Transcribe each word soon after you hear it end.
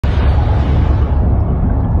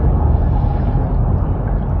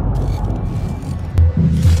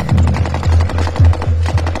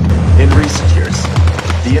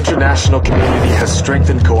The international community has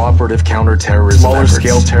strengthened cooperative counter-terrorism efforts.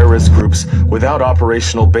 Smaller-scale terrorist groups without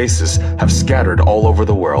operational bases have scattered all over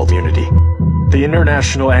the world. Unity. The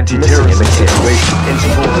international anti-terrorism situation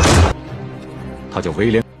Interpol. 他叫威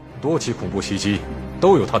廉，多起恐怖袭击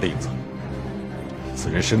都有他的影子。此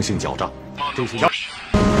人生性狡诈，这些。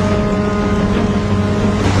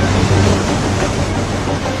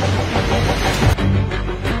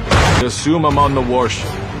 Assume I'm on the warship.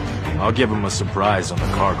 I'll give them a surprise on the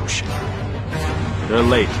cargo ship. They're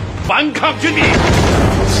late. 反抗军地！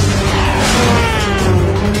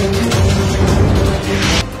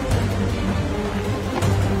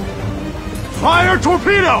 Fire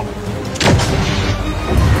torpedo!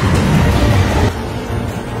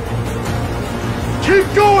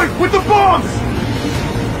 Keep going with the bombs!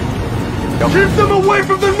 Keep them away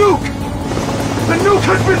from the nuke! The nuke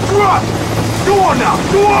has been dropped! Go on now!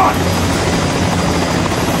 Go on!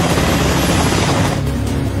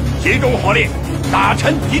 集中火力，打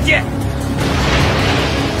沉敌舰！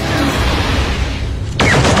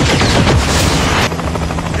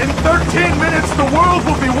 In 13 minutes, the world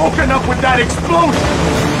will be woken up with that explosion!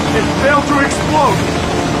 It failed to explode!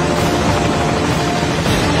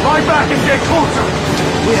 Fly back and get closer!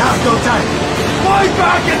 We have no time! Fly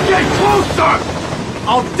back and get closer!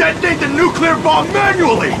 I'll detonate the nuclear bomb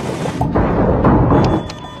manually!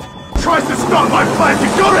 Tries to stop my plan to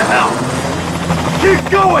go to hell!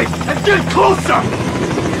 Keep going and get closer!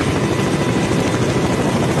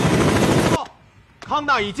 康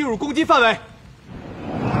纳已进入攻击范围。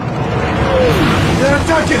 They're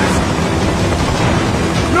attacking us!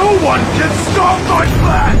 No one can stop my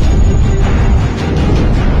plan!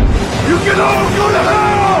 You can all go to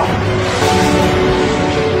hell!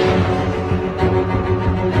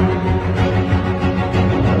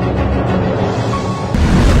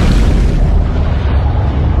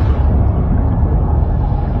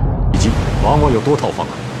 G 往往有多套方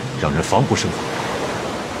案，让人防不胜防。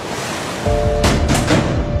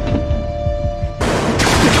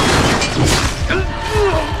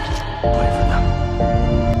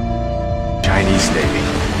 Chinese Navy.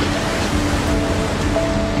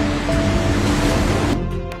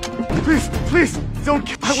 Please, don't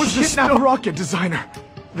kill me. I was a rocket designer.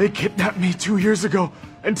 They kidnapped me 2 years ago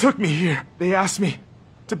and took me here. They asked me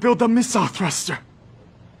to build a missile thruster.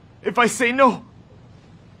 If I say no,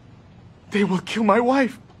 they will kill my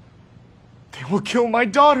wife. They will kill my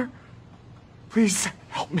daughter. Please,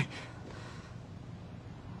 help me.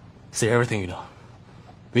 Say everything you know.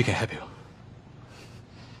 We can help you.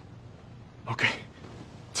 Okay.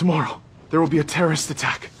 Tomorrow, there will be a terrorist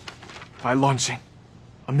attack by launching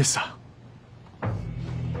a missile.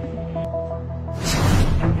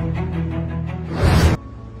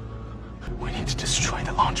 We need to destroy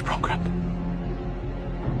the launch program.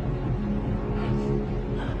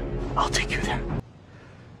 I'll take you there.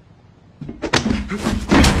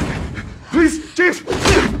 Please, James!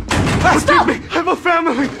 Forgive me! I have a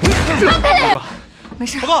family! 没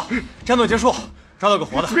事。报告，战斗结束，抓到个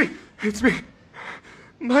活的。 It's me.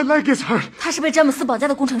 My leg is hurt. 他是被詹姆斯保家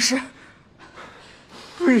的工程师。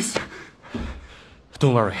 Please.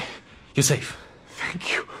 Don't worry, you're safe.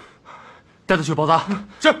 Thank you. 带他去包扎。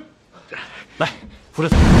是。来，扶着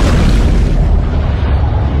他。